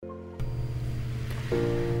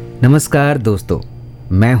नमस्कार दोस्तों,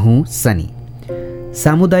 मैं हूं सनी।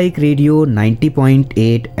 सामुदायिक रेडियो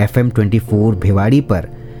 90.8 FM 24 भिवाड़ी पर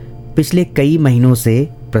पिछले कई महीनों से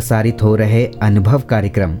प्रसारित हो रहे अनुभव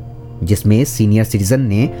कार्यक्रम, जिसमें सीनियर सिटीजन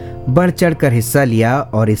ने बढ़ चढ़ कर हिस्सा लिया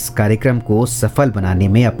और इस कार्यक्रम को सफल बनाने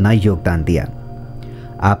में अपना योगदान दिया।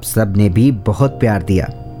 आप सब ने भी बहुत प्यार दिया।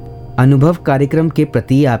 अनुभव कार्यक्रम के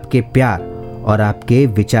प्रति आपके प्यार और आपके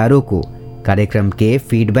विचारों को कार्यक्रम के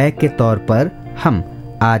फीडबैक के तौर पर हम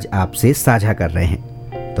आज आपसे साझा कर रहे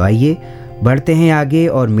हैं। तो आइए बढ़ते हैं आगे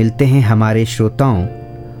और मिलते हैं हमारे श्रोताओं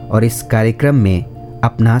और इस कार्यक्रम में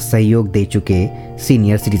अपना सहयोग दे चुके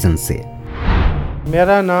सीनियर सिटीजन से।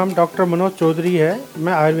 मेरा नाम डॉक्टर मनोज चौधरी है।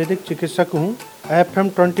 मैं आयुर्वेदिक चिकित्सक हूँ। FM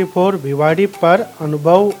 24 भिवाड़ी पर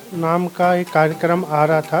अनुभव नाम का एक कार्यक्रम आ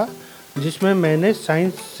रहा था, जिसमें मैंने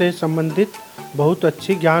साइंस से संबंधित बहुत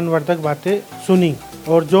अच्छी ज्ञानवर्धक बातें सुनी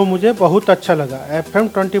और जो मुझे बहुत अच्छा लगा। FM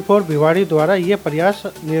 24 भिवाड़ी द्वारा ये प्रयास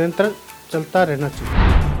निरंतर चलता रहना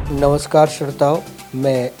चाहिए। नमस्कार श्रोताओ,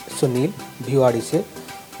 मैं सुनील भिवाड़ी से।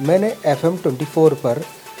 मैंने FM 24 पर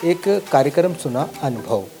एक कार्यक्रम सुना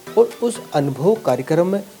अनुभव, और उस अनुभव कार्यक्रम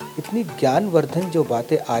में इतनी ज्ञानवर्धन जो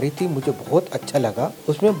बातें आ रही थी, मुझे बहुत अच्छा लगा।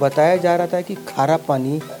 उसमें बताया जा रहा था कि खारा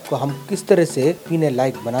पानी को हम किस तरह से पीने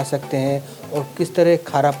लायक बना सकते हैं और किस तरह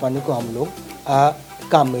खारा पानी को हम लोग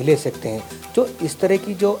काम में ले सकते हैं। जो इस तरह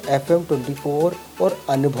की जो FM 24 और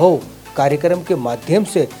अनुभव कार्यक्रम के माध्यम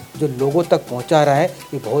से जो लोगों तक पहुंचा रहा है,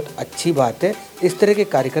 ये बहुत अच्छी बात है। इस तरह के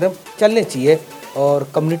कार्यक्रम चलने चाहिए और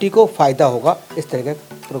कम्युनिटी को फ़ायदा होगा इस तरह के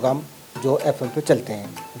प्रोग्राम जो FM पे चलते हैं।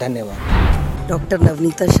 धन्यवाद। Doctor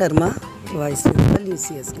Navneeta Sharma, vice principal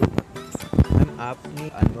UCS के। आपने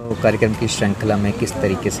अनुभव कार्यक्रम की श्रृंखला में किस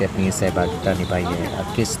तरीके से अपनी सहभागिता निभाई है?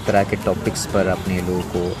 आप किस तरह के टॉपिक्स पर अपने लोगों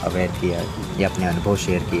को अवेयर किया या अपने अनुभव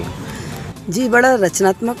शेयर किए? जी, बड़ा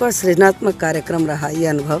रचनात्मक और सृजनात्मक कार्यक्रम रहा ये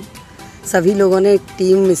अनुभव। सभी लोगों ने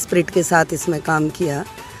टीम स्पिरिट के साथ इसमें काम किया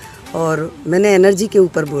और मैंने एनर्जी के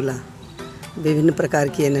ऊपर बोला, विभिन्न प्रकार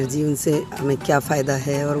की एनर्जी, उनसे हमें क्या फ़ायदा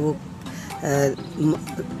है और वो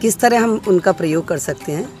किस तरह हम उनका प्रयोग कर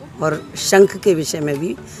सकते हैं, और शंख के विषय में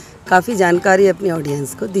भी काफ़ी जानकारी अपने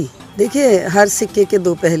ऑडियंस को दी। देखिए, हर सिक्के के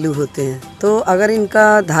दो पहलू होते हैं, तो अगर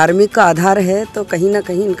इनका धार्मिक का आधार है तो कहीं ना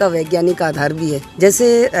कहीं इनका वैज्ञानिक आधार भी है।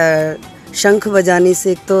 जैसे शंख बजाने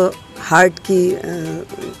से एक तो हार्ट की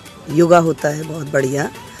योगा होता है बहुत बढ़िया,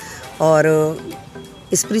 और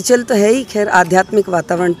स्पिरिचुअल तो है ही, खैर आध्यात्मिक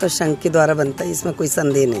वातावरण तो शंख के द्वारा बनता है, इसमें कोई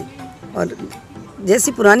संदेह नहीं। और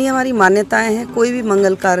जैसी पुरानी हमारी मान्यताएं हैं, कोई भी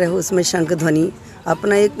मंगल कार्य हो उसमें शंख ध्वनि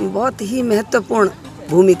अपना एक बहुत ही महत्वपूर्ण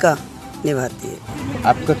भूमिका निभाती है।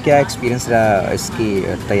 आपका क्या एक्सपीरियंस रहा इसकी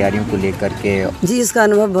तैयारियों को लेकर के? जी, इसका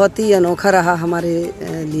अनुभव बहुत ही अनोखा रहा हमारे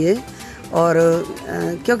लिए, और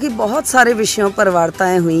क्योंकि बहुत सारे विषयों पर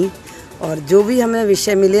वार्ताएं हुई और जो भी हमें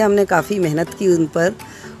विषय मिले हमने काफ़ी मेहनत की उन पर,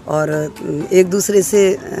 और एक दूसरे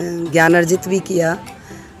से ज्ञान अर्जित भी किया।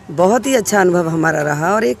 बहुत ही अच्छा अनुभव हमारा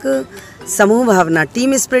रहा, और एक समूह भावना,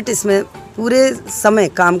 टीम स्पिरिट इसमें पूरे समय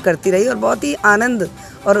काम करती रही और बहुत ही आनंद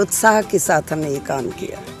और उत्साह के साथ हमने ये काम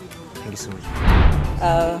किया। Thank you so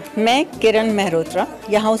much. मैं किरण मेहरोत्रा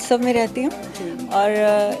यहाँ उत्सव में रहती हूँ,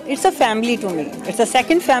 और it's a family to me, it's a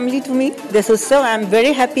second family to me this उत्सव। आई एम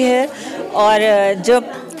वेरी हैप्पी है। और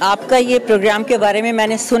जब आपका ये प्रोग्राम के बारे में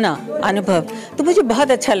मैंने सुना अनुभव, तो मुझे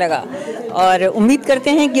बहुत अच्छा लगा, और उम्मीद करते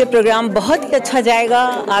हैं कि ये प्रोग्राम बहुत ही अच्छा जाएगा,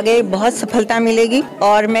 आगे बहुत सफलता मिलेगी,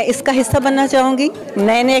 और मैं इसका हिस्सा बनना चाहूँगी।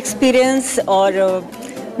 नए नए एक्सपीरियंस, और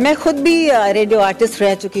मैं खुद भी रेडियो आर्टिस्ट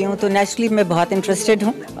रह चुकी हूँ, तो नेचुरली मैं बहुत इंटरेस्टेड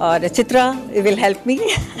हूँ, और चित्रा विल हेल्प मी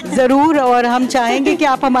ज़रूर, और हम चाहेंगे कि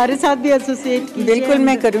आप हमारे साथ भी एसोसिएट कीजिए। बिल्कुल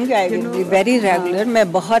मैं करूँगी, I will be very regular.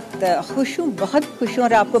 मैं बहुत खुश हूँ,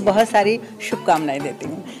 और आपको बहुत सारी शुभकामनाएं देती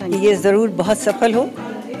हूँ। ये ज़रूर बहुत सफल हो,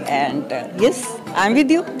 and yes, I am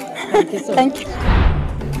with you. Thank you.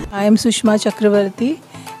 I am Sushma Chakravarti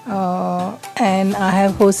and I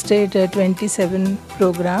have hosted 27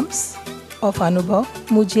 programmes of Anubhav.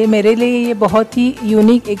 मेरे लिए ये बहुत ही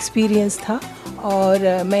यूनिक एक्सपीरियंस था,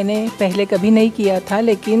 और मैंने पहले कभी नहीं किया था,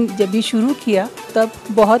 लेकिन जब भी शुरू किया तब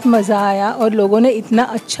बहुत मज़ा आया, और लोगों ने इतना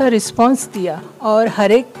अच्छा रिस्पांस दिया, और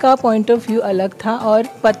हर एक का पॉइंट ऑफ व्यू अलग था, और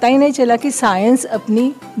पता ही नहीं चला कि साइंस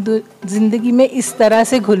अपनी ज़िंदगी में इस तरह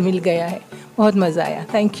से घुल मिल गया है। बहुत मज़ा आया।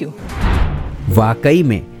 Thank you. वाकई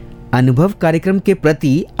में अनुभव कार्यक्रम के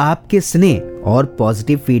प्रति आपके स्नेह और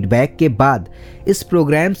पॉजिटिव फीडबैक के बाद इस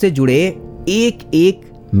प्रोग्राम से जुड़े एक एक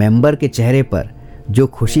मेंबर के चेहरे पर जो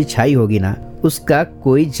खुशी छाई होगी ना, उसका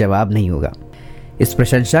कोई जवाब नहीं होगा। इस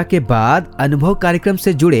प्रशंसा के बाद अनुभव कार्यक्रम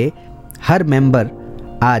से जुड़े हर मेंबर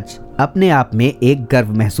आज अपने आप में एक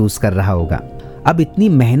गर्व महसूस कर रहा होगा। अब इतनी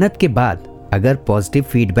मेहनत के बाद अगर पॉजिटिव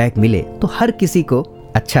फीडबैक मिले तो हर किसी को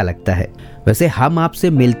अच्छा लगता है। वैसे हम आपसे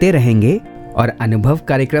मिलते रहेंगे और अनुभव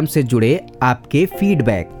कार्यक्रम से जुड़े आपके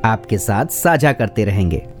फीडबैक आपके साथ साझा करते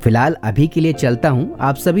रहेंगे। फिलहाल अभी के लिए चलता हूँ।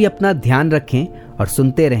 आप सभी अपना ध्यान रखें और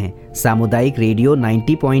सुनते रहें सामुदायिक रेडियो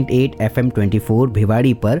 90.8 FM 24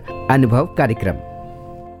 भिवाड़ी पर अनुभव कार्यक्रम।